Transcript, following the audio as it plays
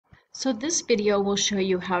So this video will show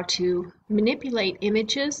you how to manipulate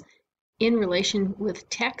images in relation with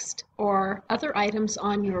text or other items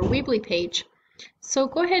on your Weebly page. So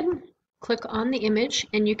go ahead and click on the image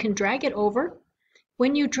and you can drag it over.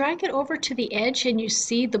 When you drag it over to the edge and you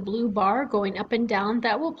see the blue bar going up and down,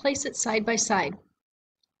 that will place it side by side.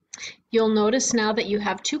 You'll notice now that you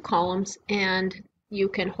have two columns and you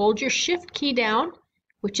can hold your Shift key down,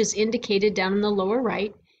 which is indicated down in the lower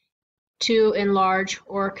right, to enlarge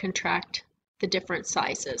or contract the different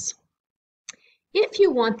sizes. If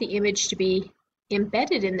you want the image to be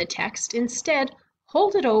embedded in the text, instead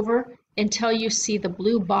hold it over until you see the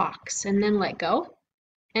blue box and then let go,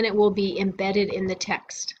 and it will be embedded in the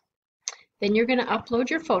text. Then you're going to upload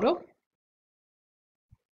your photo.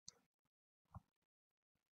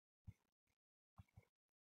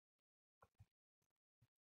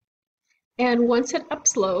 And once it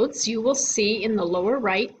uploads, you will see in the lower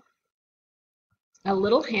right a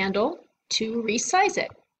little handle to resize it.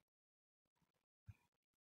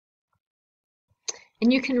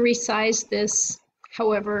 And you can resize this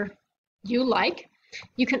however you like.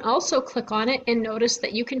 You can also click on it and notice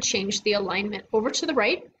that you can change the alignment over to the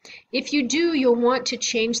right. If you do, you'll want to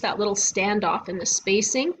change that little standoff in the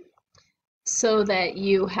spacing so that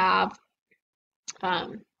you have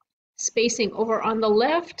spacing over on the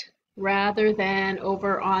left rather than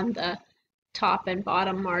over on the top and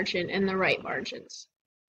bottom margin and the right margins.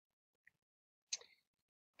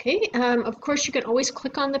 Okay, of course you can always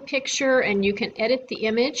click on the picture and you can edit the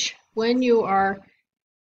image. When you are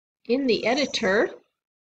in the editor,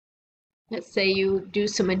 let's say you do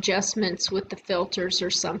some adjustments with the filters or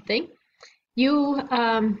something, you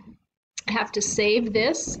have to save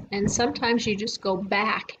this, and sometimes you just go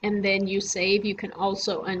back and then you save. You can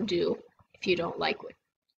also undo if you don't like what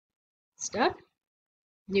it's done.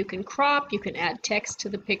 You can crop, you can add text to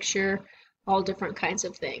the picture, all different kinds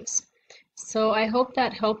of things. So I hope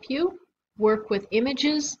that helped you work with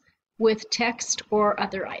images, with text, or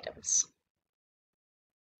other items.